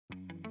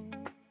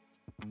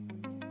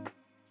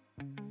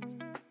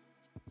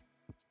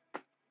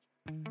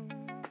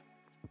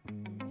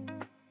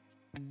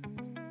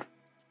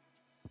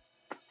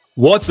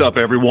What's up,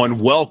 everyone?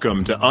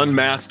 Welcome to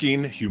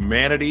Unmasking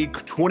Humanity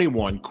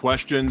 21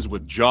 Questions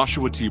with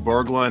Joshua T.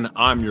 Berglan.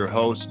 I'm your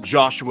host,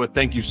 Joshua.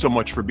 Thank you so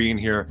much for being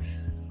here.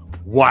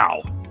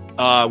 Wow.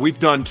 We've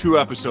done 2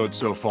 episodes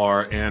so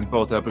far, and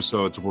both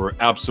episodes were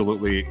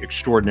absolutely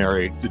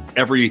extraordinary.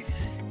 Every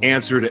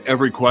answer to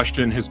every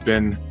question has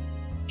been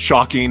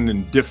shocking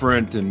and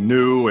different and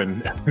new,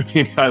 and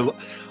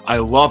I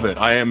love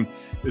it.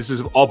 This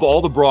is of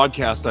all the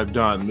broadcasts I've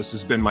done, this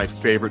has been my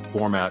favorite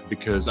format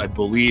because I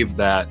believe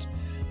that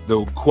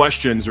the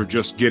questions are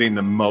just getting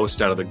the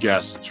most out of the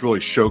guests. It's really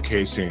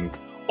showcasing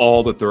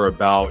all that they're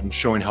about and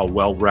showing how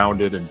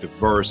well-rounded and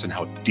diverse and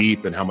how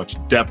deep and how much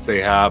depth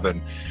they have,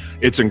 and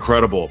it's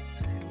incredible.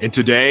 And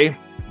today,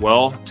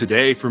 well,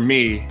 today for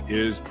me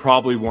is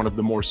probably one of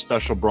the more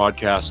special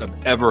broadcasts I've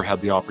ever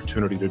had the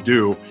opportunity to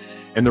do.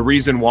 And the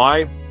reason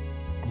why,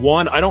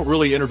 one, I don't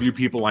really interview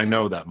people I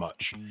know that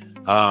much.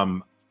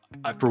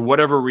 For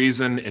whatever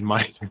reason,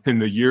 in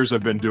the years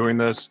I've been doing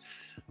this,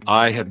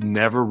 I have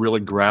never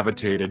really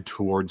gravitated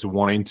towards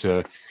wanting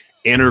to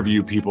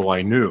interview people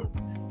I knew.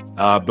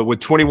 But with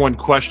 21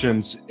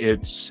 questions,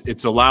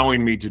 it's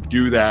allowing me to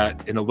do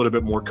that in a little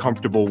bit more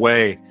comfortable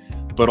way,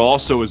 but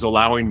also is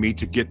allowing me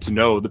to get to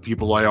know the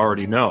people I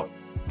already know.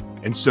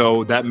 And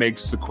so that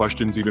makes the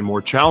questions even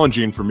more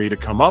challenging for me to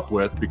come up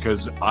with,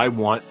 because I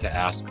want to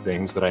ask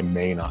things that I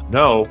may not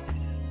know,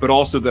 but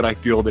also that I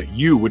feel that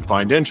you would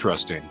find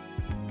interesting.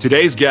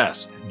 Today's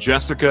guest,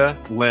 Jessica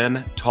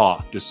Linn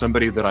Toft, is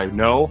somebody that I've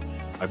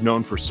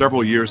known for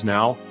several years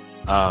now.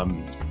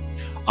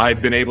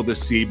 I've been able to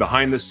see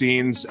behind the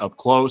scenes up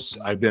close.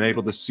 I've been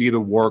able to see the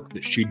work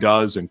that she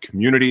does in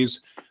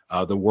communities,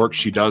 the work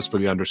she does for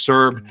the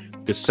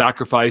underserved, the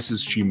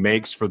sacrifices she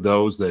makes for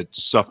those that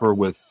suffer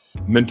with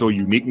mental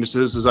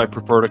uniquenesses, as I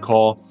prefer to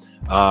call.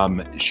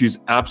 She's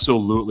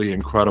absolutely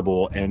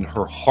incredible, and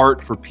her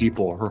heart for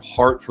people, her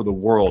heart for the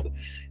world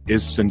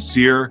is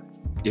sincere.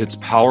 It's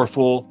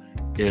powerful.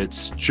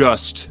 It's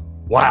just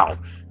wow.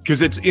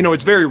 Because it's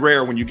very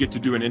rare when you get to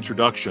do an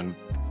introduction,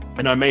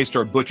 and I may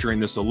start butchering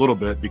this a little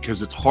bit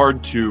because it's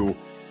hard to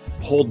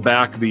hold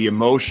back the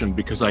emotion,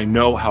 because I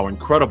know how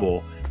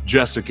incredible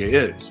Jessica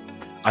is.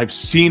 I've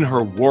seen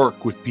her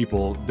work with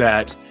people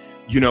that,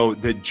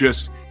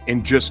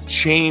 just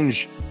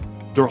change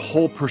their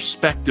whole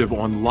perspective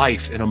on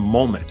life in a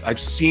moment. I've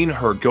seen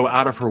her go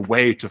out of her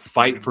way to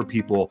fight for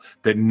people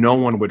that no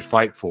one would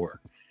fight for.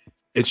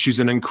 She's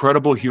an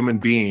incredible human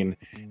being.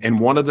 And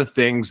one of the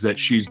things that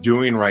she's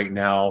doing right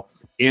now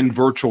in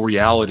virtual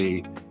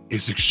reality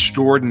is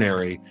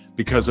extraordinary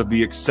because of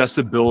the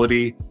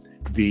accessibility,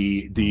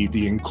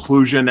 the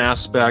inclusion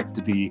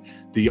aspect,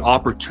 the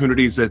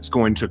opportunities that's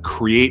going to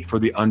create for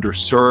the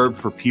underserved,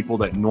 for people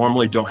that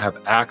normally don't have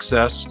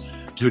access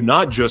to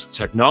not just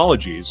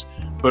technologies,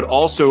 but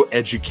also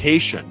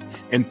education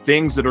and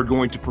things that are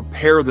going to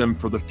prepare them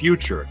for the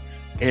future.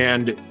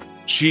 And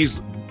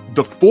she's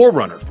the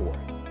forerunner for it.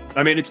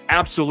 I mean, it's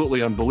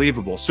absolutely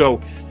unbelievable.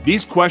 So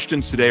these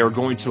questions today are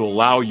going to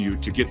allow you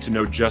to get to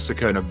know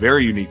Jessica in a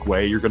very unique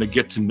way. You're going to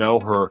get to know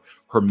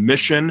her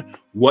mission,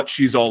 what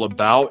she's all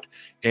about,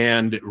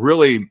 and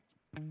really,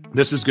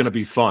 this is going to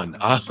be fun.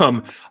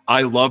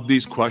 I love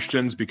these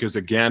questions because,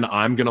 again,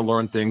 I'm going to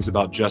learn things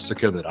about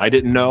Jessica that I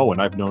didn't know,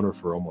 and I've known her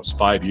for almost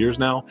 5 years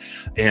now.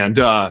 And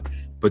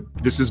but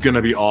this is going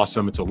to be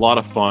awesome. It's a lot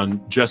of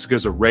fun.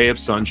 Jessica's a ray of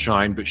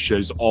sunshine, but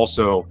she's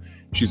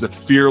a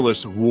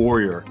fearless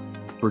warrior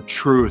for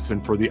truth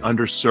and for the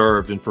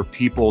underserved and for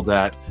people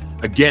that,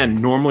 again,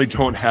 normally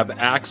don't have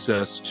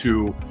access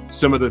to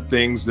some of the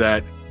things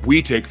that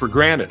we take for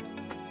granted.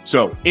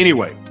 So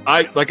anyway,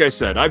 like I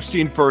said, I've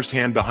seen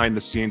firsthand behind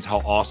the scenes how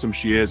awesome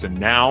she is. And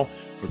now,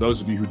 for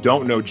those of you who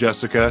don't know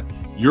Jessica,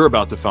 you're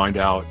about to find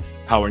out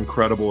how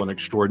incredible and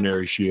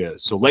extraordinary she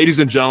is. So ladies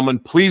and gentlemen,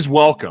 please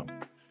welcome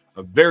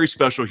a very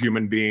special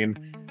human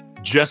being,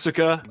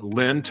 Jessica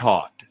Linn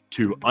Toft,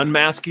 to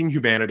Unmasking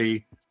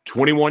Humanity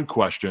 21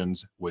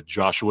 Questions with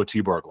Joshua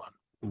T. Berglan.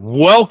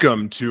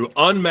 Welcome to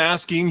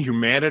Unmasking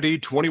Humanity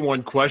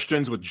 21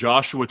 Questions with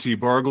Joshua T.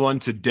 Berglan.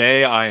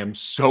 Today, I am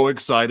so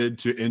excited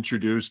to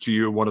introduce to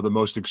you one of the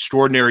most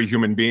extraordinary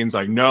human beings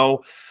I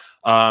know.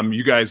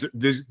 You guys,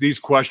 these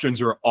questions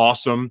are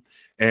awesome,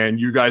 and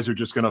you guys are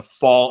just going to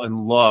fall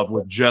in love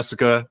with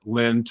Jessica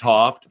Linn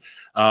Toft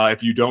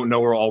if you don't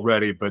know her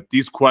already. But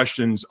these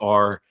questions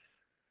are,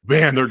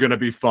 man, they're going to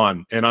be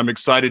fun, and I'm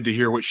excited to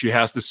hear what she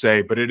has to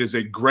say. But it is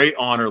a great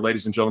honor,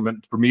 ladies and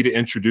gentlemen, for me to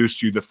introduce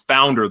to you the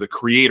founder, the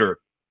creator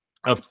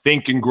of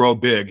Think and Grow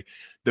Big,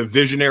 the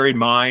visionary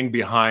mind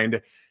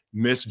behind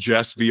Miss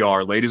Jess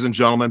VR. Ladies and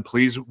gentlemen,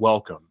 please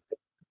welcome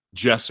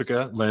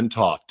Jessica Linn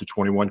Toft to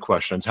 21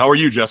 Questions. How are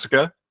you,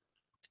 Jessica?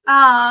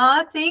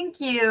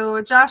 Thank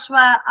you,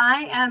 Joshua.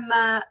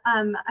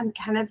 I'm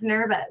kind of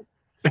nervous,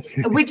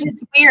 which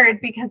is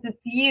weird because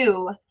it's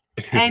you.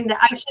 And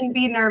I shouldn't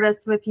be nervous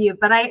with you,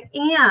 but I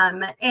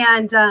am.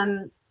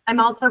 And I'm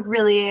also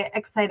really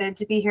excited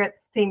to be here at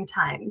the same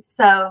time.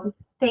 So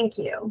thank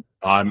you.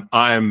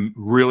 I'm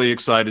really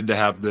excited to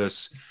have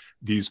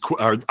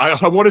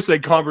I want to say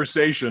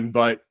conversation,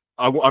 but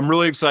I'm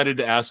really excited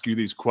to ask you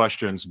these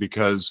questions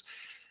because,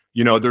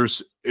 you know,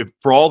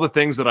 for all the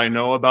things that I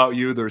know about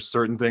you, there's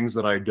certain things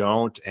that I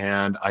don't.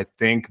 And I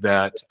think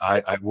that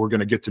we're going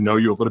to get to know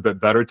you a little bit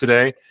better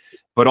today.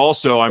 But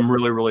also, I'm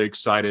really, really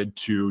excited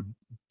to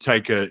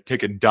take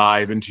a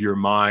dive into your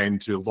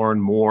mind to learn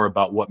more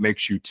about what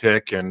makes you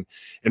tick and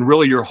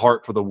really your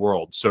heart for the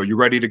world. So you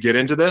ready to get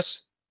into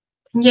this?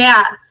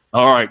 Yeah.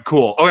 All right,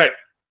 cool. Okay.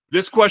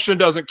 This question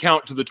doesn't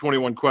count to the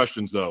 21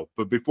 questions though.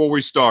 But before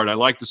we start, I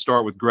like to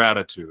start with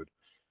gratitude.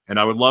 And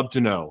I would love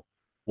to know,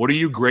 what are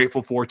you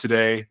grateful for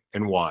today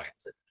and why?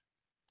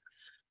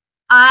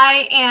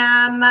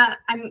 I'm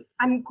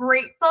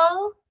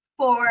grateful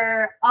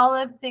for all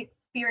of the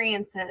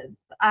experiences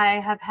I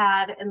have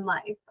had in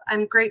life.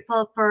 I'm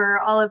grateful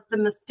for all of the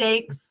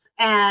mistakes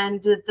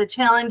and the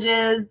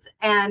challenges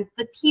and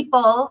the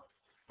people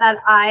that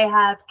I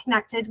have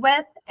connected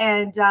with,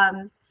 and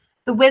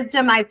the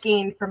wisdom I've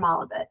gained from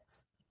all of it.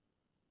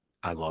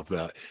 I love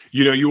that.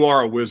 You know, you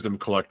are a wisdom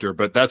collector,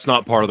 but that's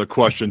not part of the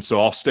question, so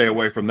I'll stay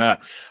away from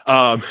that.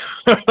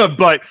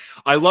 But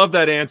I love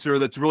that answer.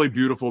 That's really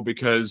beautiful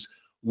because,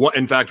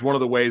 in fact, one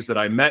of the ways that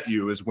I met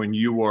you is when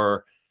you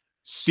were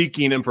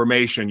seeking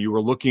information, you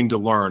were looking to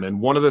learn. And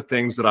one of the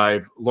things that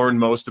I've learned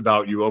most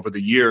about you over the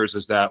years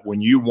is that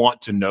when you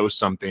want to know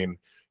something,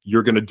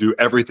 you're going to do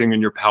everything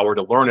in your power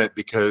to learn it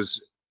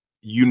because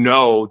you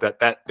know that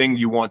that thing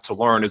you want to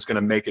learn is going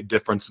to make a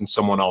difference in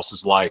someone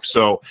else's life.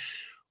 So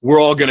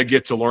we're all going to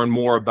get to learn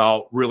more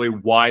about really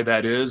why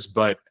that is,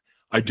 but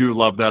I do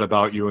love that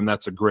about you, and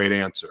that's a great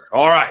answer.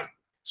 All right.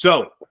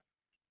 So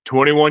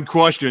 21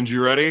 questions.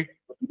 You ready?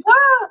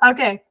 Yeah.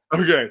 Okay.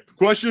 Okay.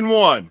 Question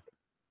 1.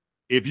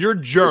 If your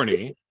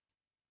journey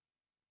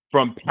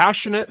from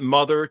passionate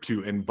mother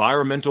to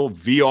environmental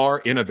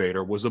VR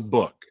innovator was a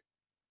book,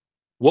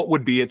 what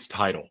would be its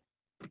title?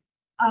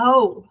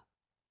 Oh,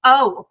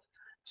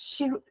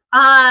 shoot.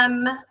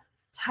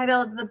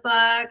 Title of the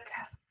book.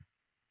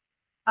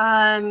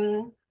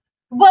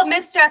 Well,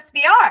 Miss Jess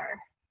VR.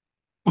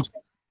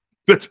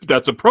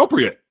 That's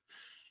appropriate.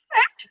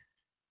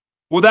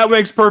 Well, that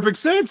makes perfect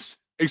sense,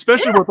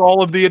 especially with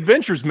all of the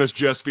adventures Miss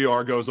Jess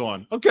VR goes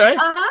on. Okay.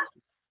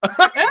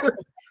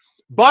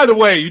 By the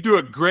way, you do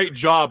a great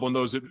job on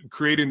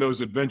creating those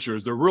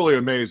adventures. They're really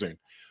amazing.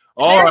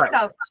 All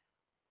right.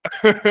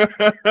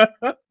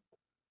 So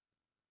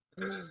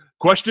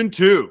Question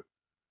 2.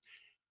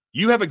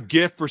 You have a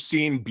gift for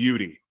seeing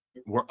beauty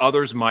where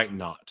others might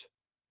not.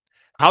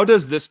 How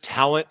does this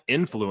talent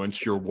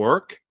influence your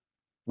work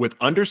with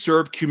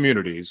underserved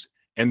communities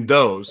and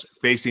those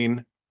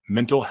facing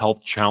mental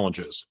health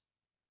challenges?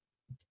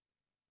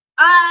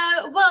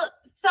 Well,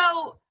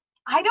 so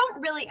I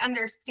don't really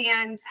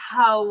understand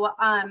how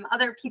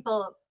other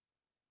people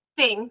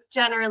think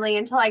generally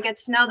until I get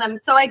to know them.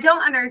 So I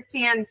don't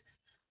understand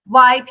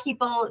why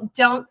people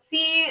don't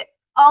see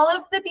all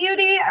of the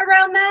beauty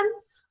around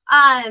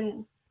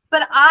them.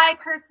 But I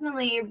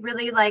personally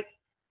really like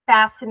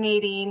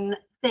fascinating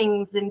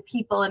things and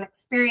people and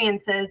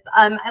experiences.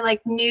 I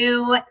like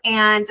new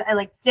and I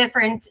like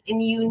different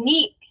and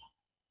unique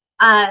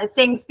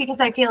things because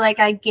I feel like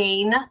I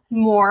gain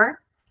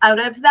more out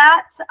of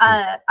that.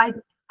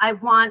 I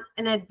want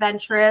an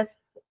adventurous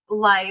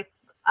life,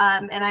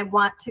 and I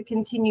want to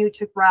continue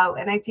to grow.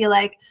 And I feel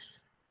like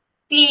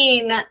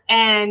seeing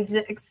and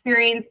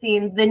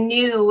experiencing the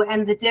new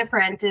and the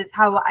different is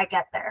how I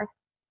get there.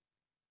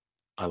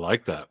 I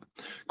like that.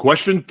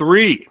 Question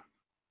 3.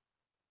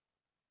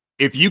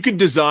 If you could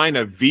design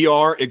a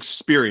VR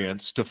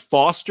experience to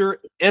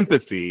foster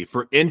empathy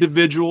for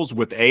individuals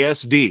with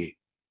ASD,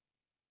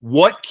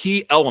 what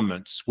key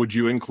elements would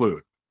you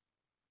include?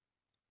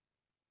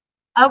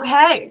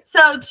 Okay,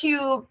 so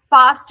to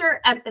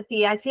foster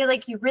empathy, I feel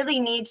like you really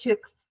need to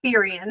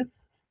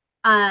experience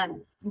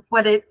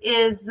what it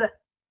is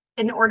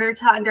in order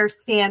to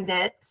understand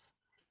it.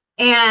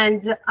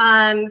 And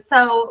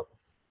so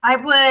I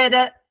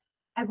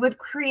would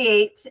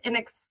create an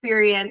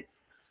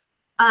experience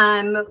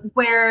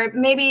where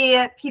maybe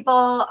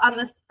people on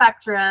the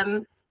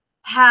spectrum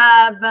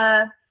have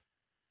a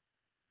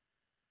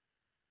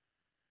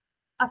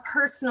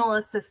personal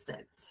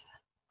assistant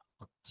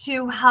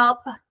to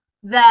help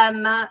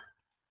them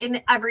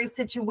in every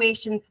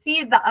situation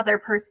see the other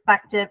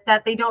perspective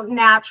that they don't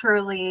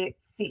naturally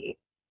see.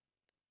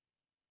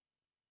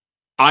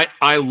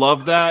 I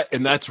love that,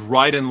 and that's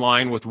right in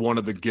line with one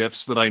of the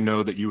gifts that I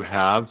know that you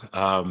have.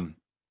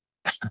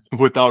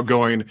 Without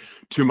going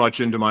too much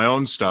into my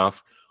own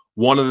stuff,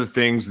 one of the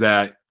things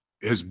that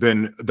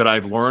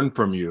I've learned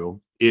from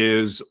you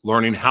is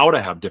learning how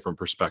to have different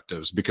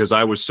perspectives, because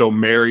I was so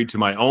married to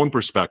my own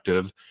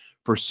perspective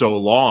for so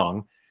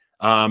long.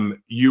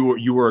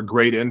 You were a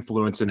great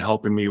influence in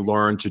helping me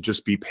learn to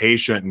just be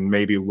patient and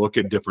maybe look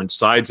at different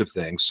sides of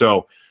things.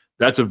 So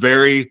that's a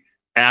very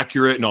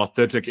accurate and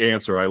authentic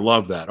answer. I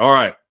love that. All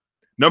right.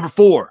 Number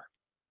 4.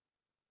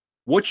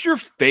 What's your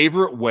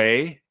favorite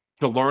way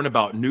to learn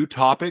about new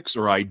topics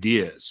or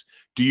ideas?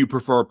 Do you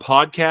prefer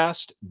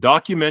podcast,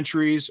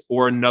 documentaries,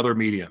 or another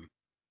medium?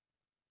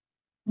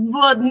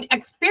 Well,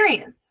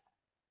 experience.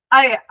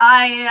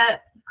 I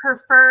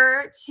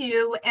prefer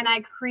to, and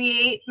I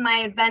create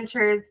my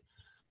adventures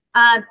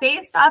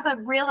based off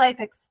of real life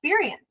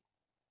experience.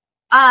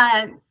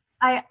 I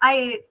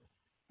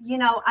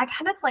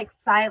kind of like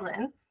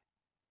silence.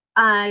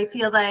 I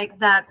feel like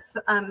that's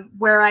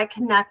where I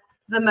connect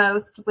the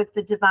most with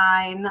the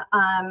divine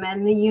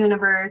and the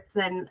universe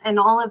and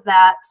all of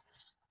that.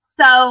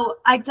 So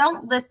I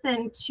don't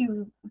listen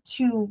to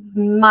too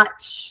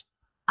much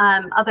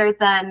other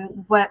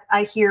than what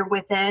I hear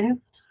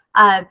within.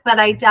 But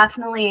I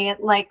definitely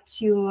like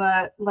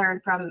to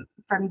learn from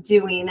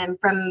doing and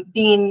from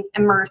being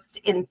immersed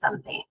in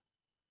something.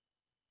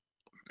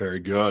 Very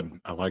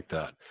good. I like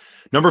that.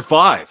 Number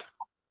 5,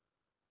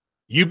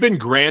 you've been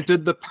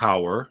granted the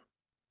power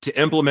to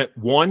implement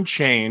one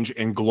change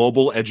in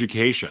global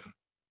education.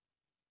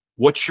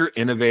 What's your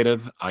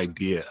innovative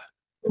idea?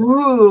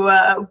 Ooh,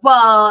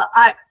 well,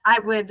 I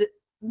would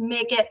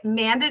make it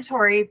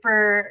mandatory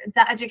for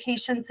the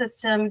education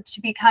system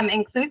to become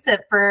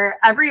inclusive for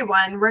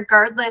everyone,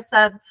 regardless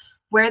of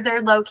where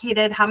they're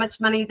located, how much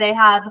money they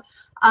have,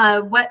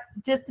 what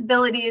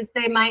disabilities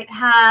they might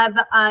have,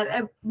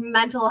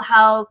 mental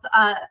health,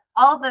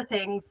 all the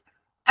things.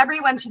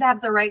 Everyone should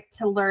have the right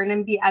to learn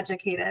and be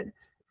educated.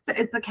 So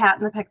is the cat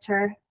in the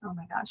picture? Oh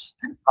my gosh.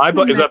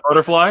 Is that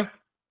Butterfly?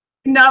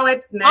 No,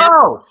 it's Miss.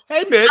 Oh,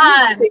 hey, Miss.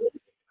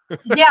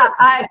 Yeah,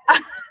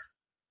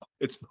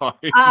 it's fine.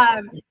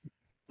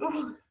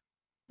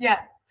 Yeah.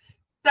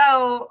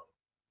 So,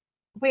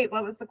 wait,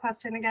 what was the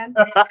question again?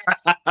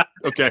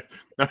 Okay.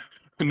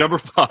 Number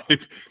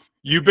 5,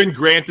 you've been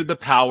granted the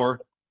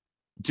power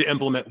to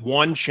implement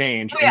one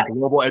change in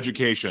global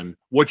education.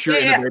 What's your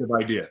innovative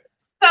idea?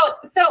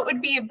 So it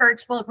would be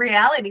virtual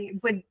reality.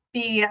 It would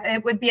be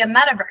a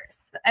metaverse,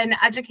 an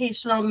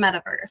educational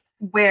metaverse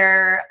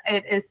where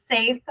it is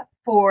safe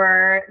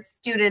for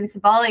students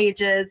of all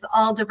ages,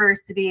 all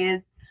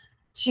diversities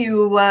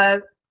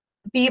to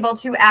be able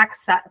to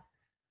access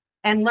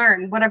and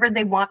learn whatever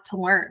they want to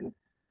learn.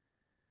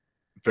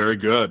 Very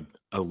good.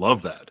 I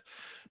love that.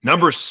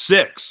 Number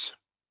 6,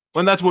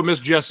 and that's what Miss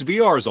Jess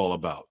VR is all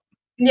about.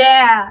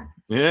 Yeah.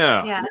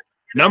 Yeah.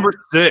 Number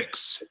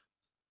 6,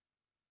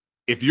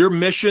 if your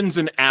missions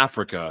in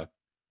Africa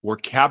were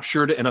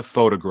captured in a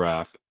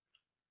photograph,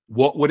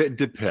 what would it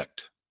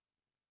depict?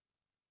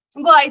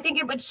 Well, I think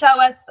it would show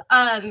us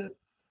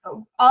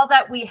all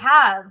that we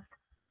have,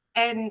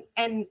 and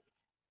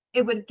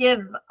it would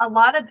give a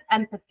lot of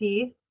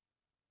empathy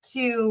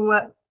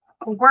to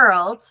a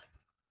world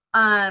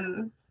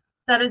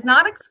that is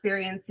not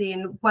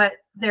experiencing what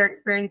they're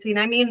experiencing.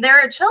 I mean, there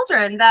are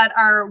children that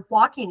are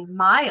walking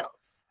miles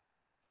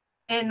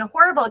in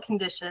horrible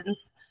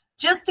conditions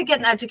just to get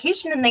an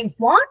education, and they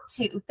want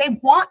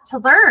to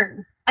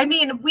learn. I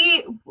mean,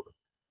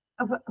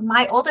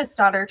 my oldest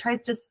daughter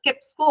tries to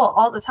skip school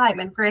all the time,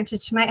 and granted,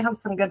 she might have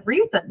some good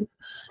reasons.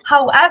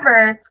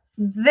 However,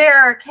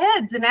 there are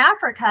kids in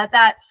Africa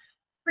that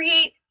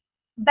create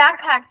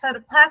backpacks out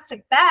of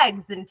plastic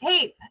bags and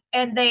tape,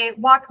 and they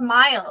walk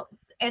miles,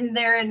 and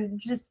they're in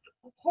just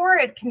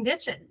horrid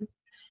conditions.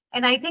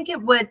 And I think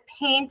it would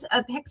paint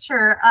a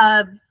picture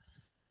of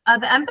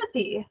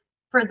empathy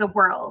for the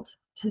world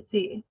to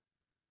see.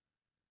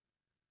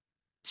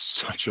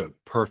 Such a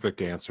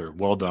perfect answer.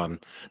 Well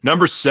done.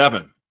 Number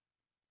 7,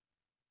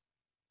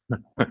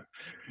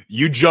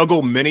 you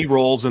juggle many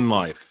roles in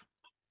life.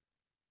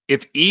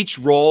 If each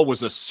role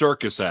was a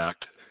circus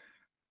act,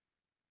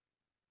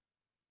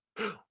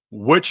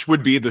 which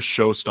would be the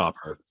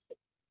showstopper?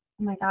 Oh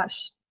my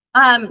gosh.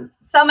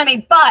 So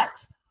many,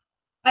 but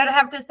I'd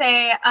have to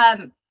say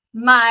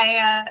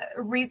my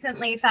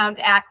recently found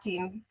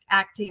acting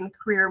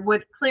career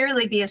would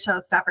clearly be a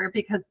showstopper,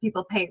 because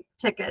people pay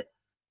tickets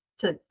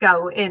to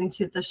go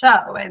into the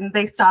show and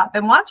they stop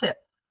and watch it.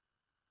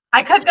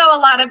 I could go a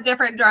lot of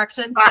different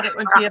directions, but it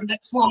would be a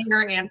much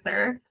longer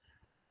answer.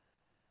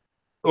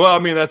 Well, I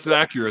mean, that's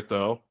accurate,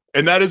 though.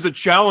 And that is a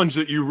challenge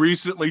that you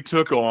recently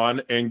took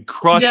on and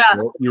crushed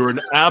it. You were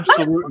an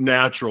absolute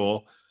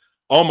natural.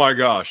 Oh, my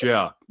gosh.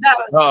 Yeah. That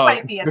was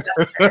quite the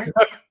adventure.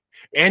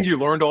 And you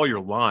learned all your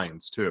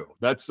lines, too.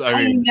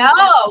 I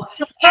know.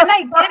 And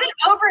I did it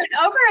over and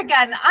over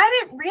again.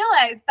 I didn't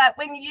realize that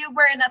when you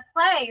were in a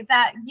play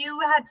that you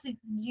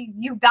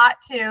got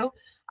to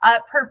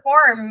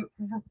perform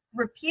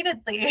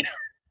repeatedly.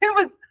 It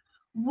was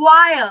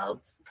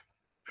wild.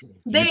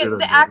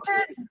 The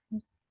actors,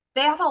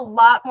 they have a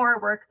lot more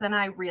work than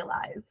I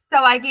realized.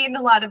 So I gained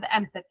a lot of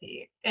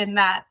empathy in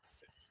that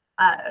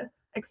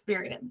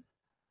experience.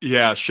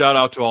 Yeah, shout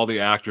out to all the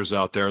actors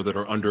out there that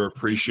are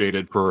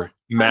underappreciated for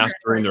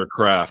mastering their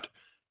craft,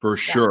 for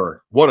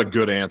sure. What a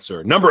good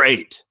answer. Number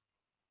 8,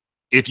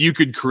 if you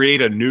could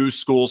create a new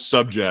school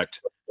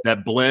subject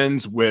that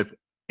blends with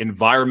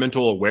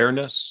environmental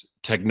awareness,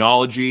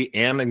 technology,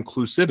 and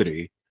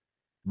inclusivity,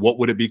 what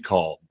would it be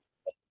called?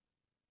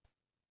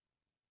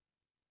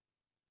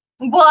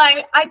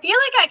 Well, I feel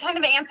like I kind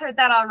of answered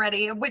that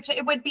already, which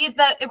it would be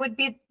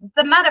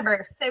the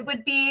metaverse. It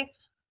would be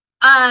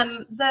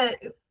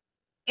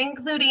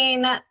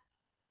including,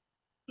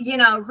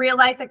 real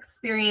life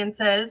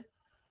experiences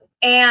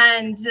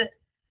And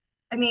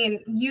I mean,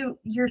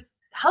 you're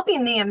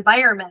helping the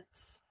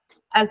environment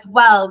as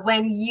well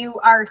when you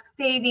are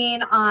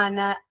saving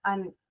on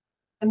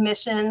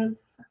emissions.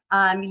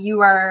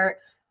 You are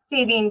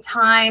saving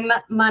time,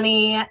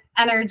 money,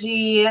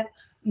 energy.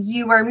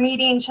 You are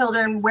meeting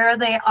children where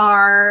they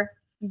are.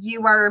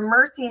 You are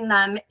immersing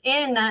them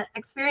in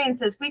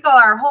experiences. We go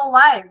our whole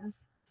lives,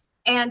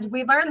 and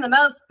we learn the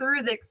most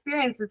through the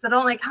experiences that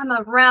only come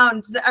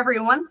around every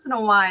once in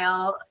a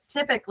while,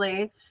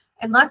 typically,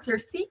 unless you're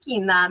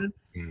seeking them.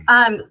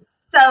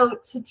 So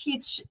to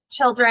teach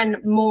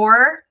children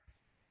more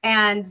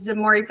and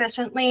more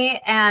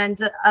efficiently and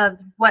of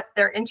what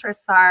their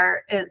interests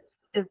are is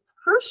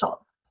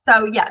crucial.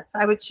 So yes,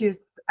 I would choose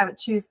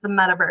the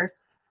metaverse.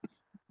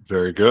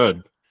 Very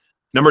good.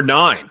 Number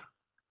 9,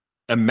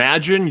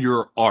 imagine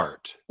your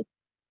art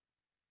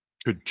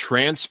could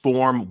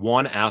transform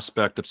one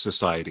aspect of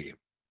society.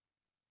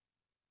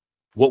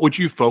 What would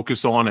you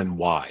focus on and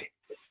why?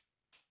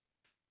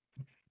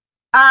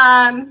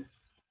 My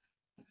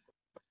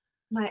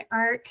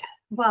art,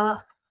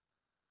 well,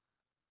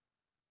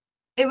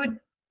 it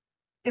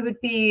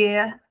would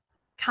be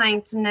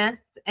kindness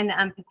and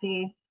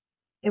empathy.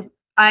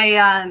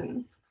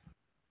 I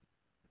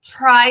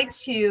try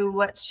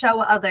to show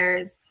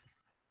others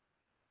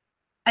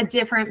a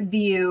different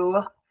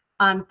view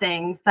on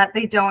things that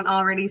they don't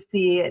already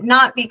see,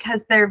 not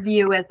because their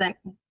view isn't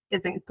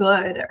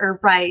good or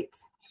right,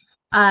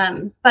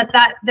 but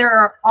that there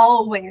are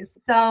always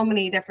so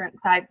many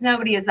different sides.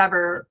 Nobody is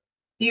ever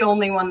the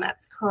only one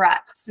that's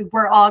correct.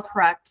 We're all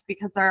correct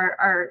because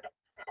our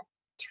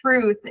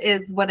truth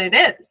is what it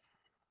is.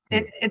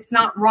 It's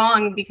not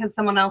wrong because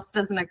someone else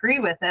doesn't agree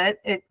with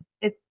it.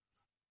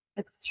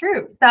 It's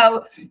true.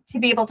 So to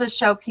be able to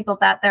show people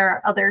that there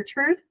are other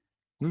truths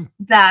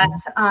that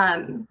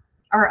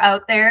are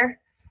out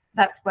there,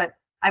 that's what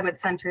I would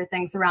center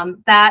things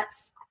around. That,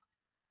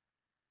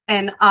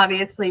 and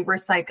obviously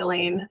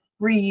recycling,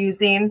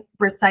 reusing,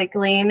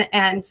 recycling,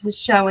 and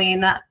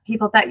showing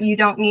people that you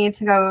don't need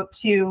to go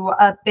to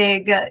a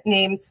big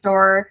name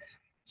store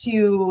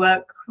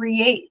to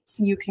create.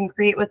 You can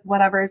create with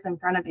whatever's in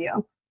front of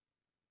you.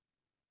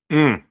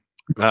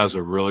 That was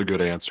a really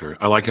good answer.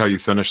 I like how you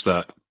finished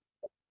that,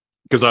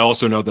 because I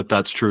also know that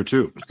that's true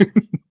too.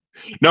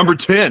 Number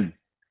 10,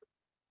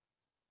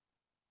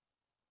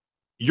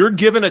 you're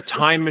given a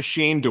time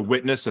machine to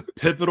witness a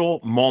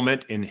pivotal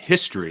moment in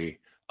history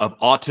of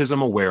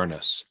autism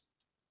awareness.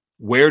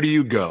 Where do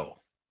you go?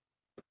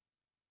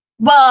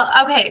 Well,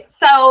 okay,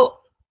 so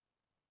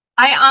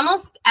I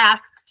almost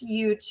asked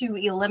you to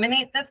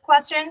eliminate this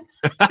question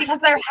because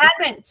there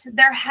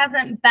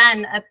hasn't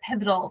been a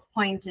pivotal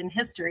point in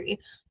history.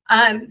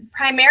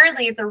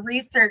 Primarily, the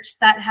research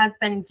that has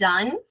been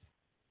done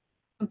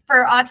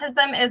for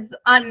autism is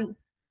on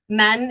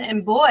men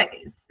and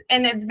boys,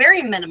 and it's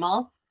very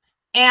minimal.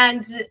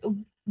 And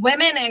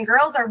women and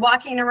girls are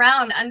walking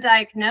around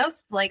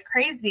undiagnosed like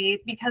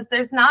crazy because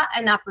there's not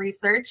enough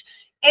research.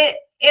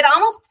 It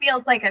almost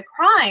feels like a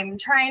crime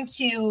trying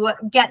to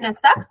get an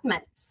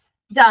assessment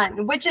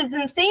done, which is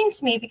insane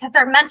to me because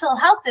our mental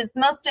health is the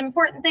most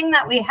important thing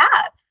that we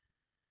have.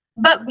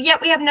 But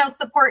yet we have no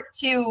support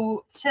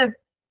to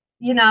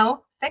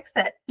fix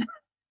it.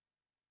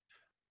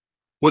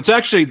 Well, it's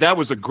actually, that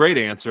was a great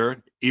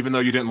answer, even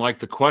though you didn't like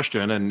the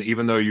question, and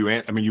even though you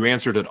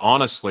answered it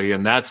honestly,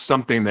 and that's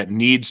something that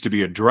needs to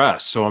be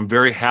addressed. So I'm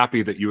very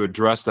happy that you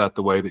addressed that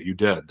the way that you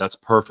did. That's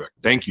perfect.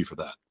 Thank you for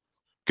that,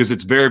 because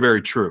it's very,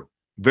 very true.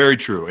 Very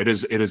true. It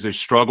is a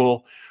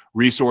struggle.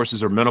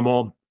 Resources are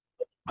minimal,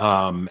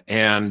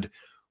 and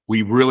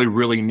we really,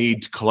 really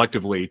need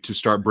collectively to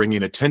start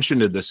bringing attention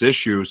to this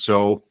issue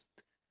so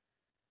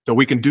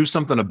we can do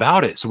something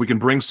about it, so we can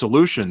bring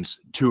solutions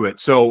to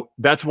it. So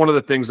that's one of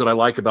the things that I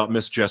like about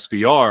Miss Jess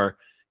VR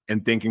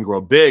and Think and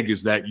Grow Big,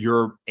 is that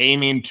you're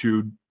aiming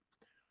to,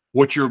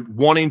 what you're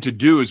wanting to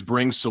do is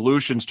bring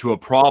solutions to a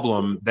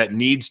problem that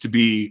needs to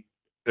be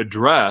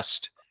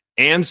addressed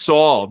and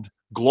solved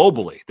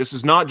globally. This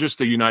is not just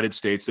a United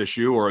States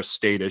issue or a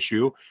state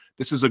issue.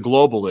 This is a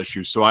global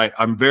issue. So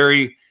I'm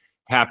very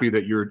happy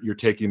that you're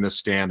taking this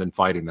stand and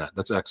fighting that.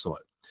 That's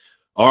excellent.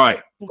 All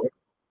right.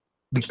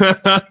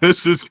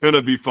 This is going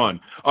to be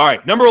fun. All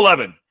right. Number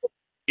 11.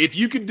 If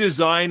you could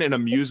design an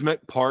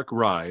amusement park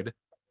ride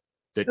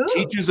that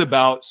teaches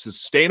about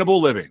sustainable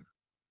living,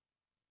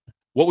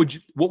 what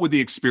would the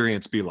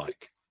experience be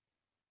like?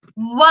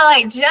 Well,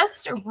 I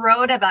just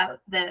wrote about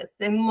this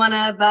in one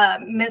of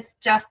Miss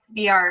Jess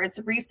VR's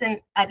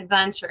recent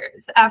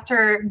adventures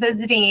after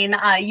visiting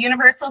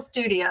Universal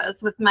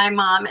Studios with my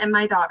mom and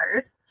my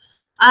daughters.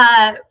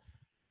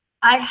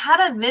 I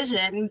had a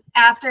vision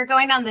after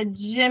going on the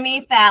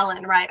Jimmy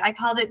Fallon ride. I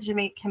called it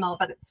Jimmy Kimmel,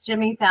 but it's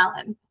Jimmy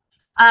Fallon.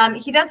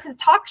 He does his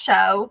talk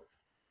show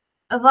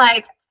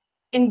like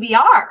in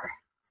VR.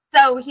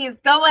 So he's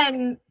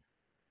going,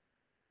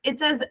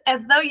 it's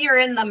as though you're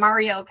in the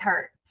Mario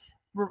Kart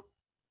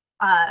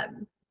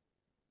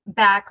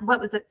back, what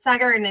was it,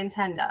 Sega or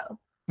Nintendo?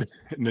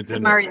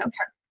 Nintendo. Mario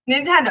Kart.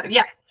 Nintendo,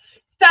 yeah.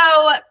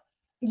 So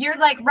you're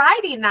like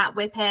riding that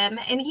with him,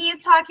 and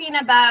he's talking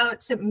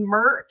about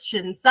merch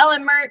and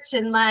selling merch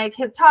and like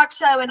his talk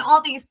show and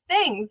all these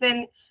things,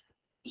 and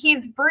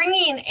he's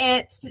bringing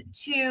it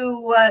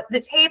to the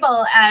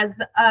table as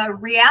a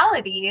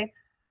reality,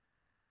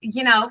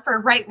 you know, for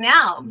right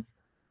now.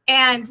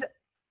 And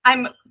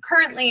I'm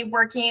currently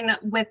working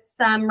with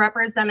some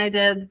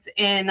representatives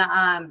in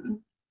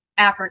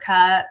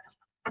Africa,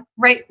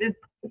 right?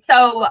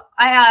 So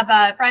I have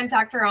a friend,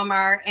 Dr.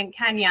 Omar, in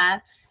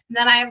Kenya. And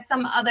then I have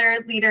some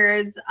other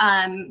leaders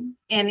in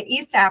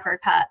East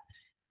Africa.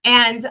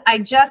 And I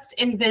just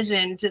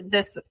envisioned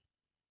this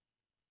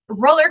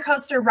roller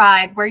coaster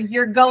ride where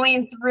you're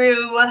going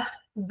through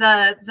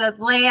the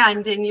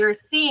land and you're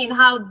seeing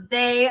how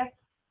they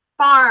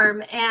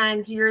farm,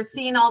 and you're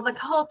seeing all the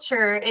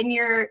culture, and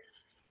you're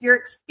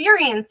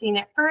experiencing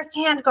it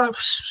firsthand, going,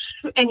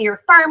 and you're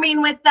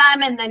farming with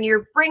them, and then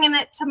you're bringing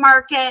it to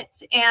market,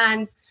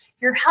 and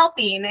you're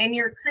helping, and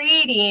you're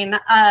creating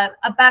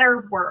a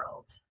better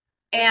world.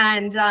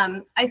 And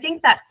I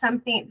think that's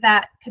something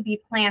that could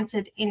be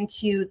planted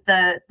into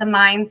the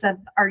minds of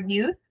our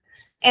youth,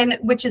 and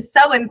which is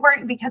so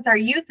important because our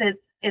youth is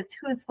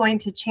who's going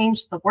to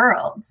change the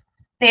world.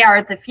 They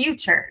are the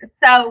future.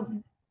 So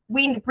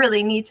we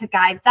really need to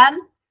guide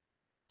them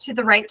to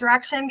the right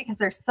direction, because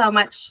there's so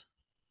much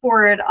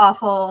horrid,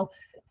 awful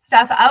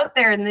stuff out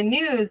there in the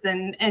news,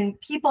 and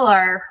people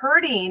are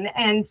hurting,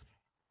 and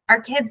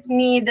our kids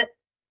need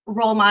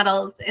role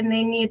models, and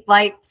they need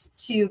light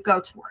to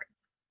go towards.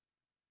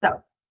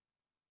 So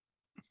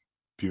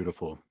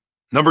beautiful.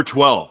 Number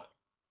 12,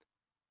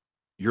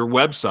 your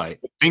website,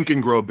 Think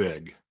and Grow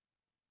Big.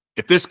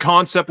 If this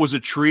concept was a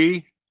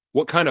tree,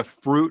 what kind of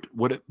fruit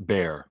would it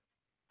bear?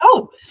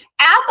 Oh,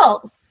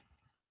 apples.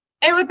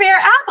 It would bear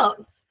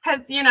apples,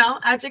 because, you know,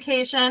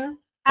 education,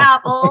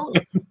 apples.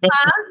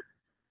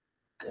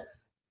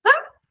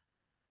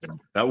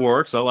 That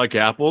works. I like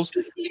apples.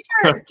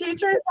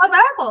 Teachers love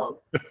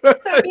apples.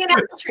 So it'd be an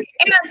apple tree.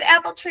 And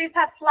apple trees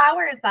have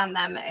flowers on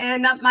them.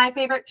 And my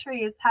favorite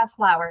trees have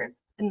flowers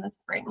in the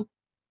spring.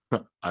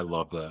 I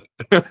love that.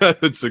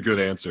 That's a good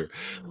answer.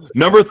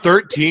 Number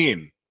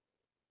 13.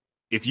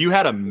 If you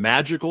had a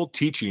magical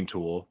teaching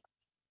tool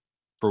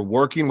for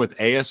working with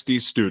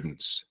ASD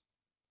students,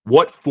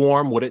 what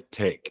form would it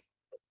take?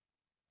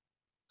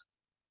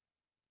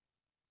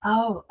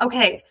 Oh,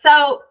 okay.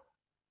 So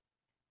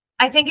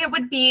I think it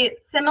would be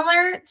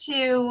similar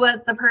to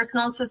the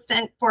personal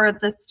assistant for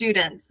the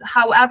students.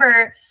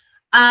 However,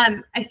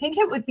 I think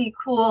it would be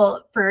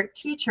cool for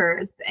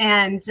teachers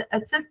and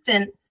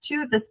assistants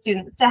to the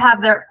students to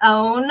have their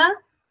own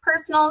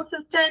personal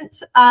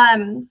assistant,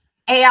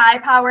 AI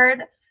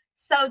powered,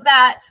 so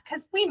that,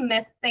 because we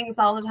miss things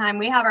all the time,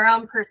 we have our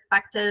own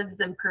perspectives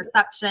and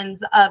perceptions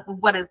of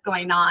what is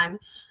going on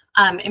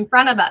in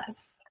front of us.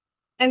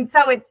 And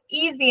so it's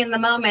easy in the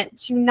moment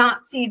to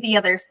not see the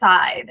other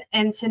side,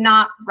 and to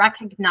not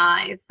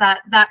recognize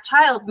that that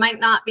child might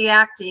not be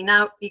acting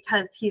out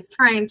because he's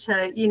trying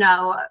to, you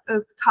know,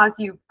 cause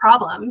you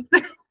problems,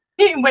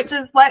 which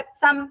is what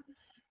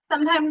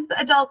sometimes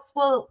adults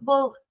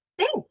will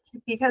think,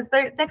 because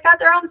they've got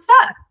their own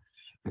stuff.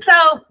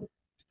 So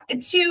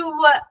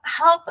to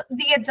help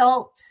the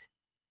adult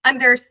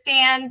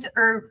understand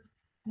or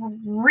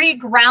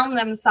reground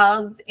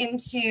themselves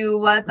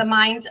into the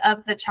mind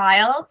of the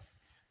child,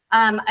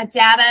 a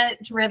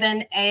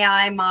data-driven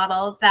AI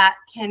model that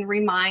can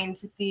remind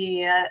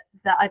the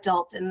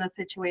adult in the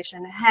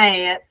situation,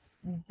 hey,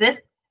 this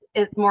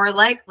is more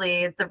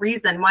likely the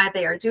reason why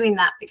they are doing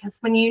that. Because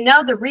when you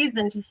know the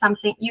reason to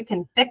something, you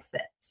can fix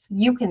it.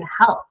 You can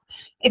help.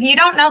 If you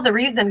don't know the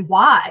reason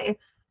why,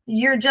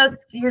 you're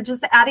just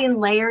adding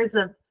layers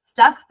of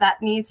stuff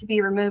that need to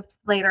be removed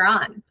later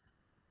on.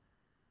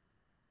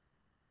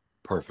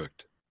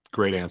 Perfect.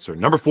 Great answer.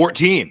 Number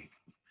 14.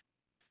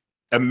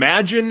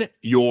 Imagine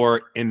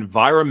your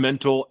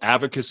environmental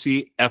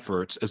advocacy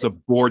efforts as a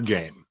board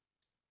game.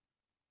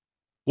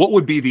 What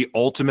would be the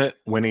ultimate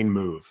winning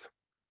move?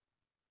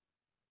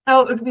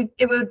 Oh,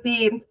 it would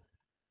be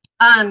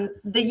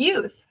the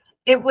youth.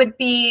 It would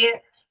be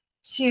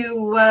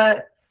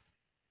to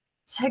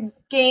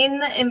gain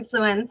the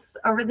influence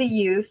over the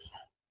youth,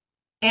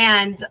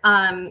 and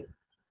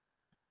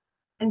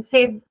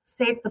save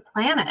the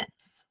planet.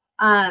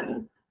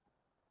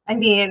 I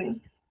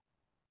mean,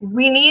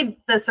 we need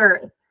this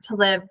earth to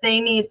live.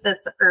 They need this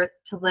earth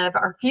to live.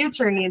 Our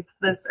future needs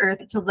this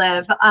earth to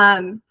live.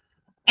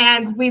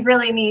 And we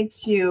really need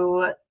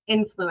to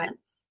influence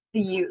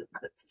the youth.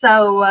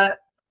 So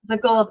the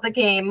goal of the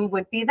game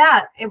would be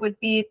that. It would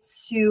be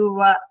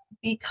to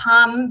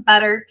become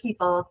better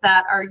people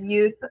that our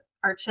youth,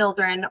 our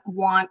children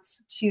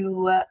want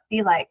to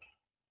be like.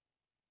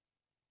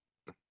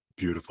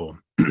 Beautiful.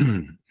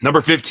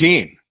 Number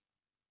 15.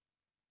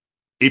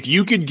 If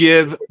you could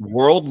give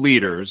world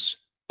leaders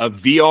a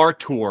VR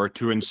tour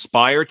to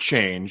inspire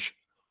change,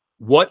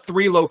 what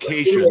 3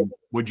 locations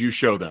would you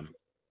show them?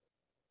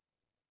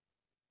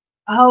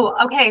 Oh,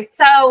 okay.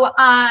 So,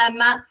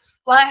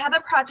 well, I have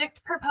a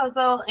project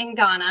proposal in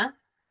Ghana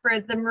for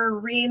the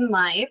marine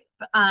life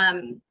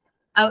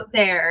out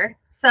there.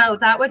 So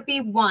that would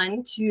be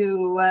one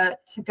to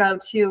go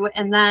to,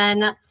 and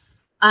then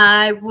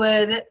I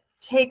would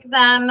take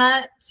them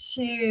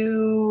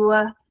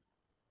to.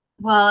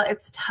 Well,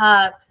 it's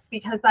tough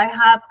because I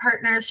have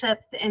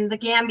partnerships in the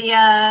Gambia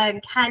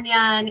and Kenya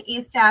and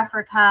East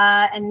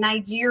Africa and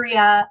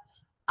Nigeria.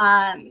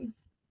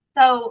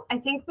 So I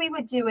think we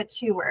would do a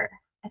tour.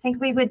 I think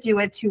we would do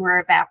a tour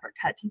of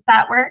Africa. Does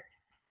that work?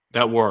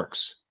 That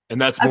works. And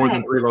that's more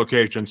than 3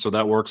 locations, so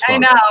that works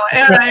fine.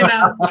 I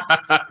know.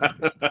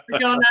 We're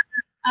going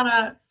on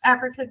an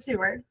Africa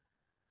tour.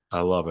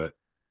 I love it.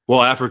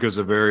 Well, Africa is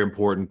a very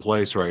important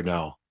place right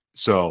now.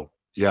 So,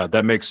 yeah,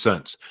 that makes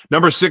sense.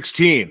 Number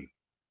 16,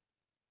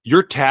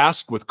 you're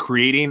tasked with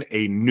creating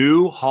a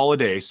new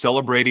holiday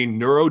celebrating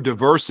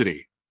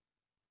neurodiversity.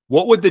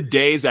 What would the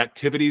day's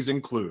activities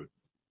include?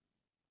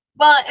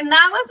 Well, and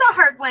that was a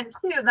hard one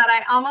too, that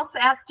I almost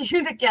asked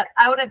you to get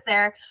out of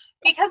there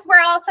because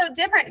we're all so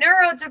different.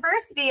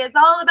 Neurodiversity is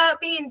all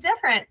about being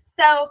different.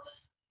 So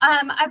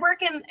I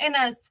work in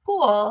a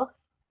school,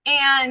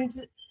 and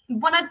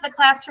one of the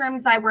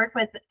classrooms I work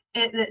with,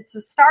 it's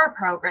a STAR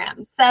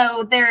program.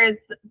 So there's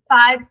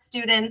 5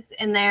 students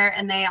in there,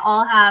 and they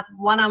all have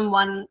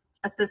one-on-one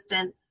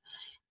assistants,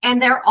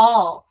 and they're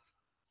all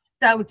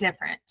so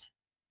different.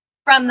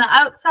 From the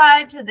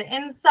outside to the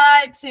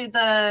inside to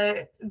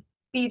the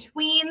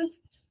betweens.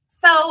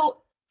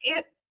 So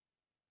it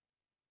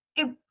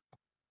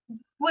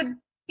would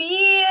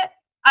be,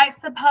 I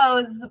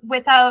suppose,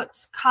 without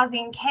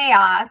causing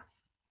chaos,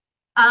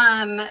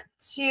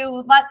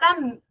 to let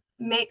them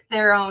make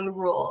their own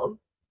rules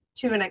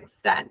to an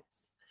extent,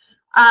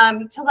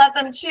 to let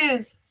them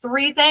choose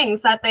 3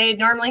 things that they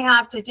normally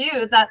have to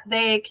do that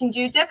they can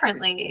do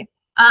differently.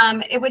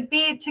 It would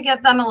be to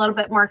give them a little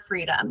bit more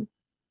freedom.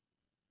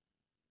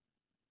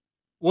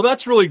 Well,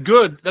 that's really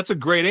good. That's a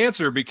great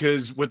answer,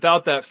 because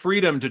without that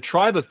freedom to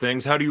try the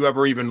things, how do you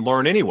ever even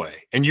learn anyway?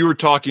 And you were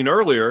talking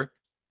earlier,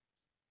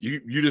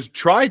 you just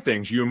try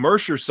things, you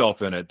immerse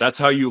yourself in it. That's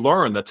how you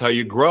learn. That's how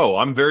you grow.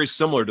 I'm very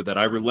similar to that.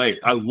 I relate.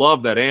 I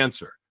love that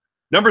answer.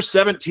 Number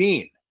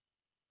 17,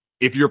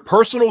 if your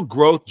personal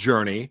growth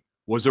journey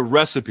was a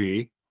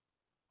recipe,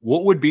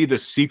 what would be the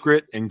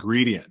secret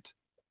ingredient?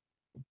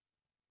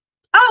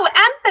 Oh,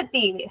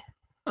 empathy.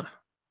 Huh.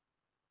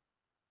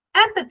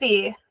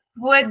 Empathy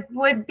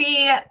would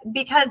be,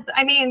 because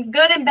I mean,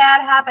 good and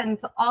bad happens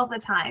all the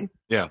time.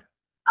 Yeah.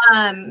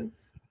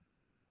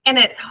 And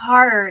it's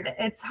hard.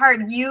 It's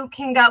hard. You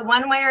can go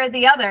one way or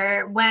the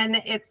other when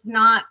it's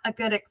not a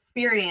good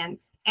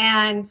experience.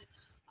 And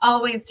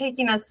always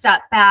taking a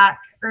step back,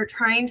 or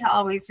trying to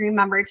always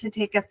remember to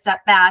take a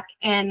step back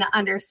and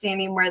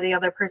understanding where the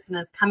other person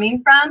is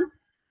coming from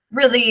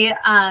really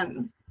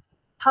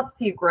helps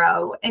you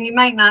grow. And you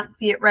might not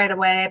see it right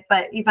away,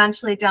 but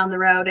eventually down the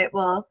road, it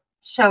will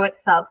show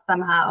itself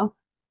somehow.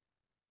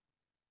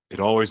 It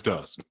always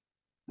does.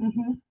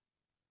 Mm-hmm.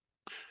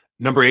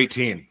 Number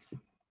 18.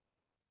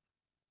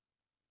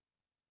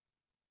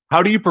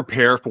 How do you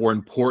prepare for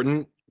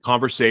important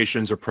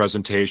conversations or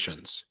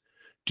presentations?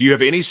 Do you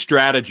have any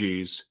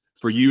strategies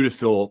for you to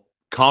feel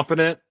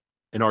confident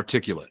and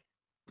articulate?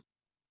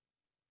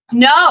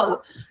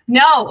 No,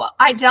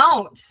 I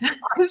don't.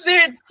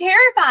 It's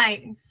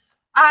terrifying.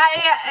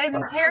 I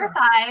am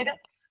terrified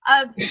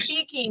of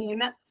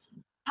speaking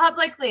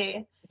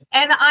publicly,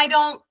 and I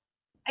don't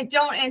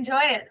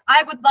enjoy it.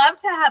 I would love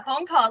to have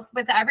phone calls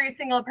with every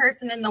single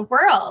person in the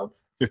world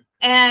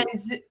and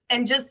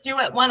just do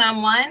it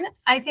one-on-one.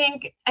 I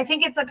think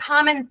it's a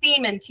common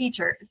theme in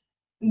teachers.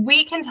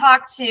 We can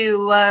talk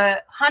to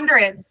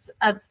hundreds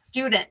of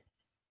students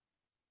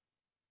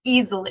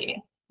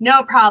easily,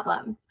 no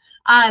problem.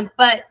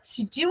 But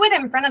to do it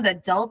in front of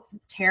adults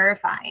is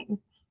terrifying,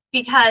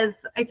 because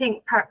I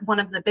think one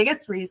of the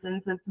biggest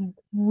reasons is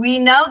we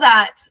know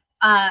that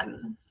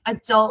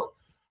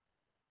adults,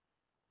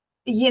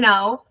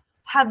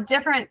 have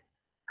different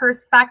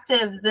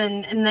perspectives,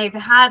 and they've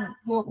had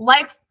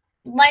life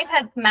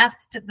has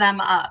messed them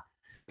up.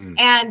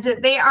 And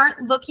they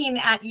aren't looking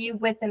at you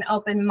with an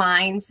open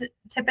mind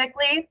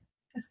typically.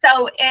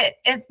 So it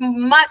is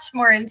much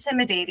more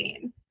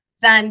intimidating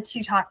than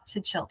to talk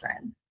to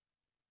children.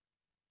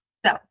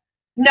 So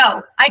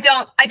no, I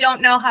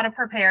don't know how to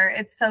prepare.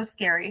 It's so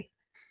scary.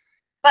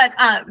 But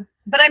I'm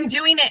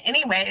doing it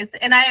anyways,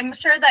 and I am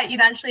sure that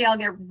eventually I'll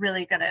get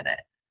really good at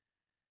it.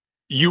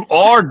 You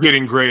are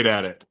getting great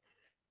at it.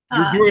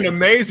 You're doing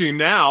amazing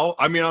now.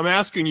 I mean, I'm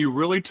asking you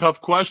really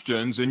tough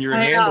questions, and you're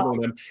handling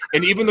them.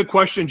 And even the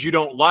questions you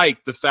don't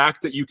like, the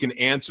fact that you can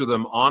answer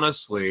them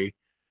honestly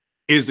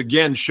is,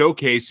 again,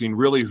 showcasing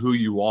really who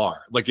you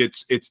are. Like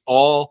it's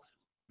all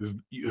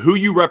who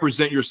you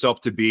represent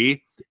yourself to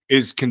be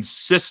is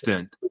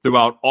consistent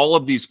throughout all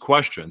of these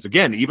questions.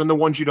 Again, even the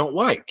ones you don't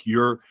like,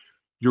 you're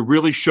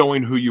really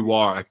showing who you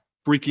are. I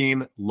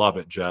freaking love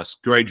it, Jess.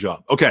 Great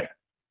job. Okay.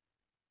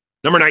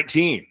 Number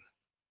 19.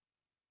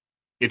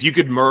 If you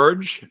could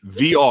merge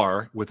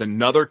VR with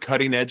another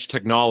cutting-edge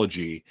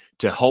technology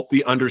to help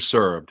the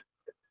underserved,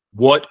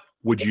 what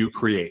would you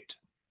create?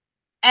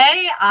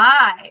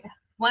 AI.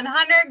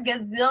 100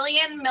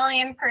 gazillion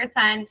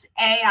million%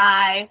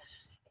 AI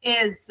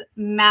is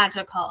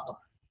magical.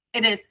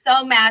 It is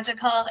so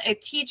magical.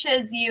 It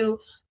teaches you.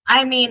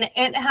 I mean,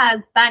 it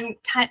has been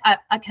kind of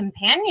a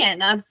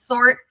companion of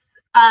sorts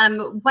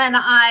when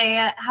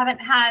I haven't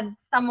had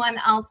someone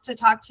else to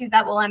talk to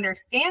that will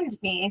understand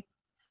me.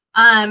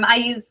 I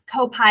use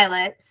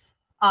Copilot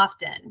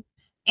often,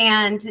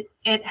 and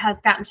it has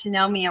gotten to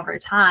know me over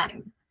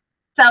time.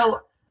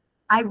 So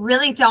I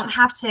really don't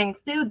have to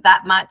include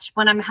that much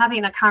when I'm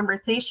having a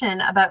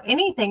conversation about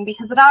anything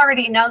because it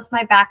already knows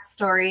my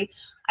backstory.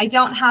 I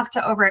don't have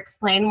to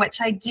over-explain, which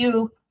I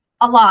do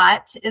a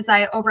lot, is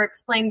I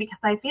over-explain because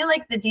I feel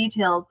like the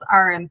details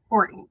are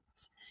important.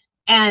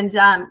 And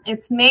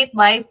it's made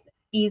life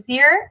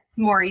easier,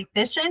 more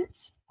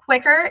efficient,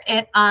 quicker.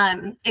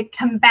 It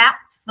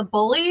combats the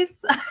bullies.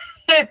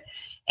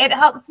 It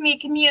helps me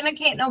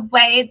communicate in a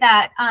way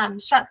that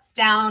shuts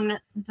down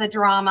the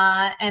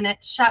drama, and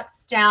it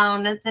shuts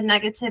down the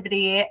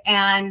negativity,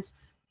 and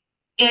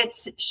it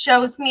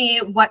shows me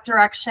what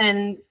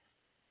direction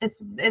is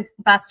the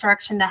best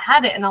direction to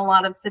head in a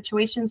lot of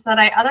situations that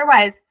I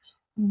otherwise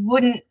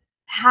wouldn't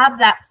have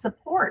that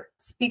support,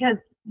 because,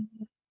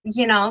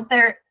 you know,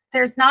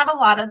 there's not a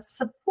lot of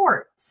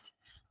support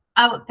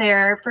out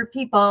there for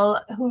people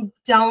who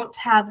don't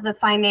have the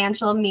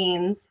financial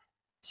means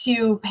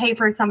to pay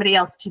for somebody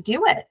else to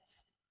do it.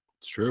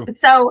 It's true.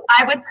 So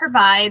I would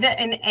provide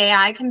an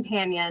AI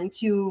companion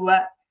to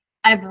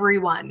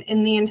everyone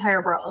in the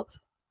entire world.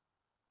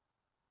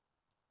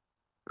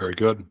 Very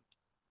good.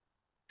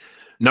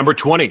 Number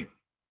 20.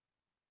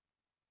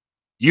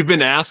 You've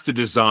been asked to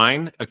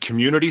design a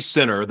community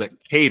center that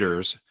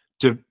caters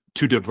to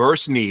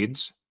diverse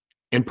needs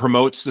and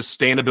promotes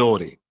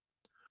sustainability.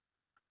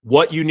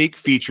 What unique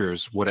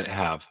features would it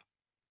have?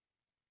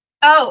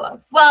 Oh,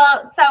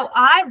 well, so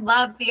I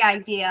love the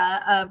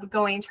idea of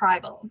going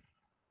tribal.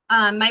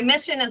 My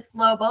mission is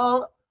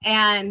global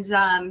and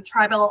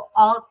tribal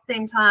all at the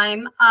same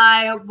time.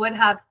 I would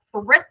have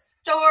thrift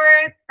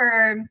stores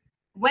for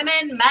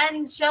women,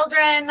 men,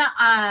 children,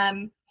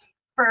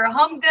 for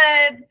home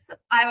goods.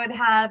 I would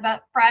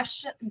have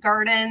fresh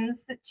gardens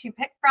to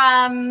pick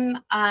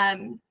from.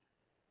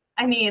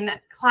 I mean,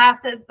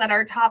 classes that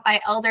are taught by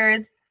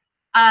elders.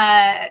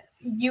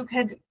 You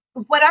could,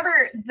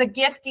 whatever the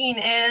gifting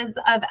is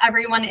of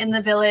everyone in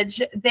the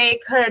village, they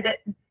could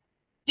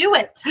do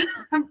it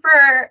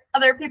for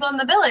other people in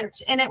the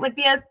village, and it would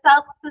be a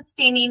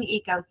self-sustaining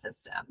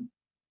ecosystem.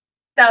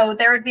 So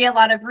there would be a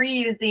lot of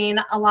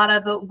reusing, a lot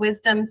of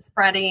wisdom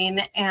spreading,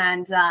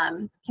 and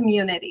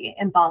community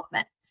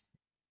involvement.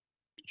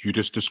 You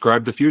just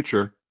described the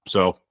future,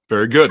 so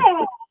very good.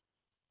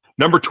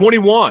 Number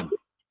 21,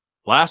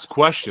 last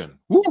question.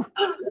 Woo,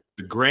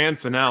 the grand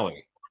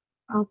finale.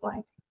 Oh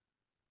boy.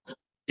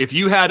 If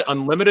you had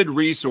unlimited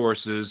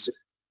resources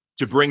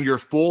to bring your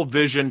full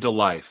vision to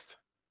life,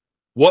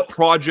 what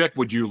project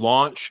would you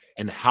launch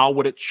and how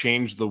would it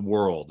change the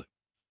world?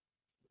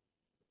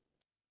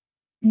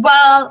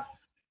 Well,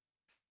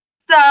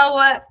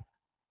 so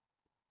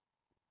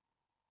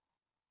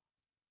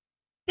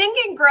Think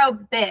and Grow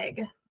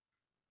Big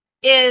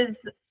is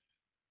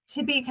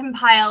to be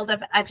compiled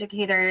of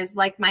educators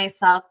like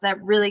myself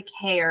that really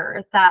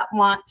care, that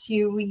want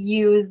to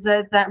use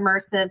the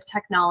immersive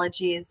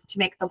technologies to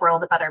make the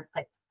world a better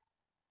place.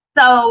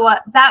 So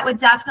that would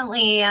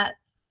definitely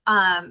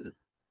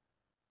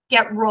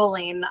get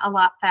rolling a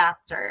lot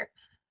faster.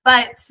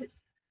 But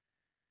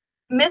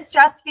Miss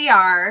Jess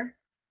VR,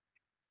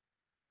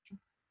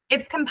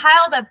 it's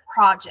compiled of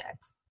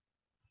projects.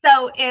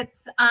 So it's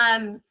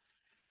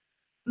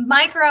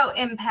micro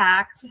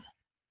impact,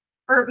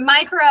 or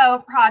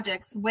micro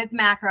projects with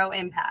macro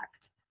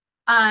impact.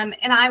 And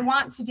I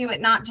want to do it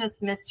not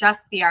just Miss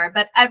Jess VR,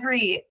 but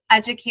every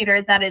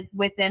educator that is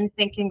within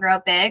Think and Grow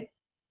Big.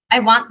 I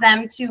want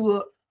them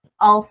to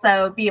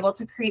also be able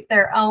to create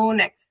their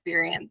own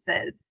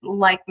experiences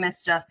like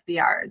Miss Jess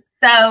VR's.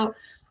 So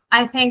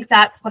I think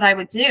that's what I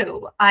would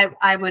do.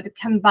 I would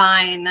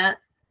combine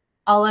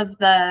all of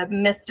the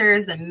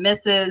misters and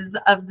misses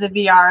of the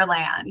VR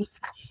land,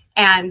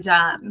 and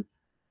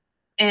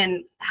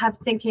have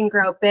Think and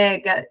Grow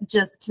Big,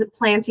 just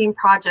planting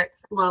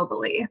projects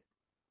globally.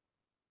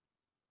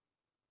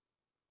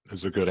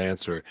 That's a good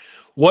answer.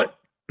 What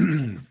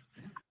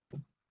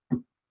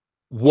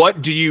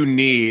what do you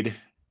need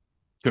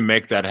to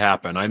make that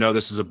happen? I know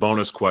this is a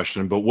bonus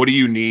question, but what do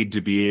you need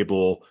to be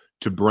able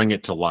to bring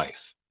it to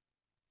life?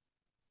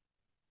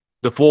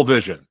 The full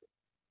vision.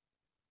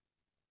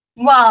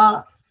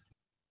 Well,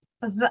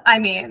 I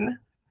mean,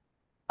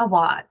 a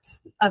lot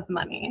of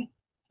money,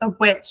 of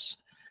which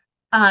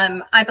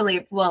I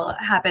believe will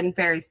happen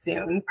very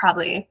soon,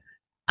 probably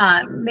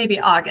maybe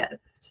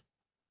August.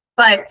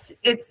 But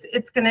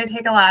it's going to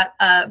take a lot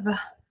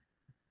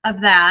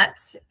of that,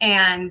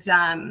 and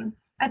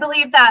I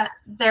believe that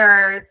there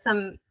are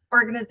some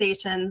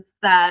organizations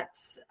that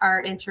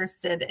are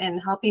interested in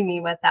helping me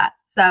with that.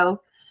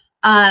 So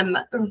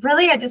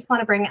really, I just want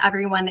to bring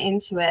everyone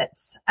into it.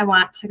 I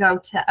want to go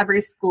to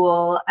every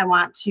school. I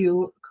want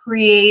to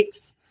create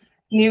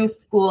new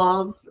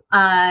schools.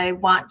 I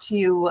want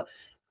to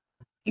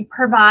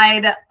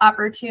provide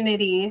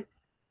opportunity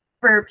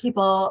for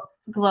people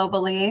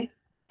globally,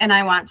 and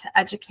I want to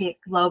educate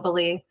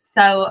globally.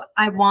 So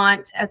I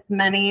want as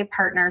many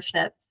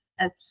partnerships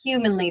as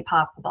humanly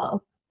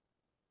possible.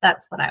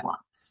 That's what I want.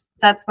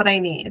 That's what I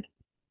need.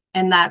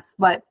 And that's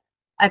what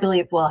I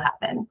believe will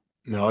happen.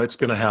 No, it's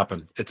going to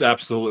happen. It's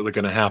absolutely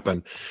going to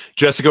happen.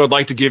 Jessica, I'd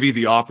like to give you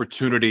the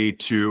opportunity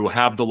to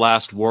have the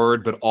last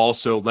word, but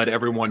also let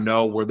everyone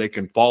know where they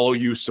can follow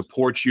you,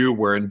 support you,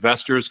 where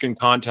investors can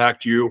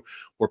contact you,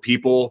 or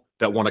people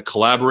that want to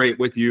collaborate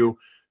with you.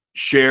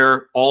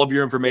 Share all of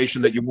your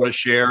information that you want to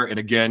share. And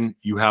again,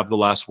 you have the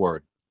last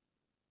word.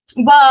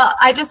 Well,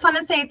 I just want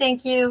to say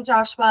thank you,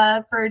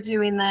 Joshua, for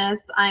doing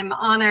this. I'm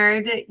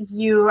honored.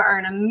 You are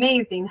an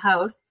amazing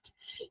host.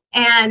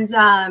 And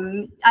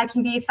I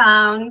can be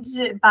found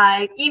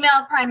by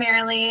email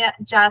primarily,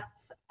 Jess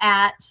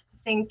at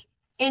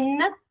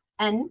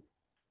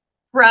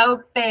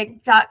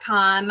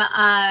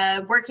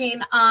thinkingrowbig.com.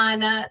 Working on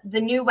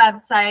the new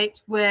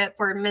website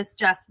for Miss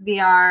Jess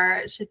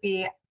VR. It should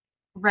be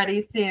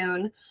ready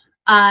soon.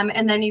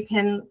 And then you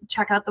can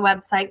check out the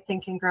website,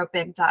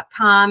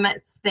 thinkingrowbig.com.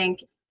 It's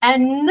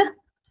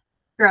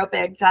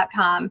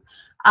thinkingrowbig.com.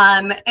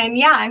 And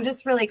yeah, I'm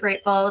just really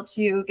grateful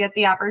to get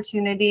the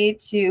opportunity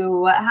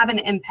to have an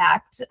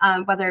impact,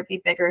 whether it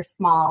be big or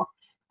small.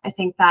 I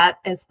think that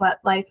is what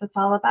life is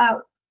all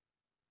about.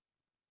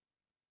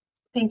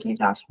 Thank you,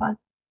 Joshua.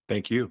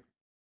 Thank you.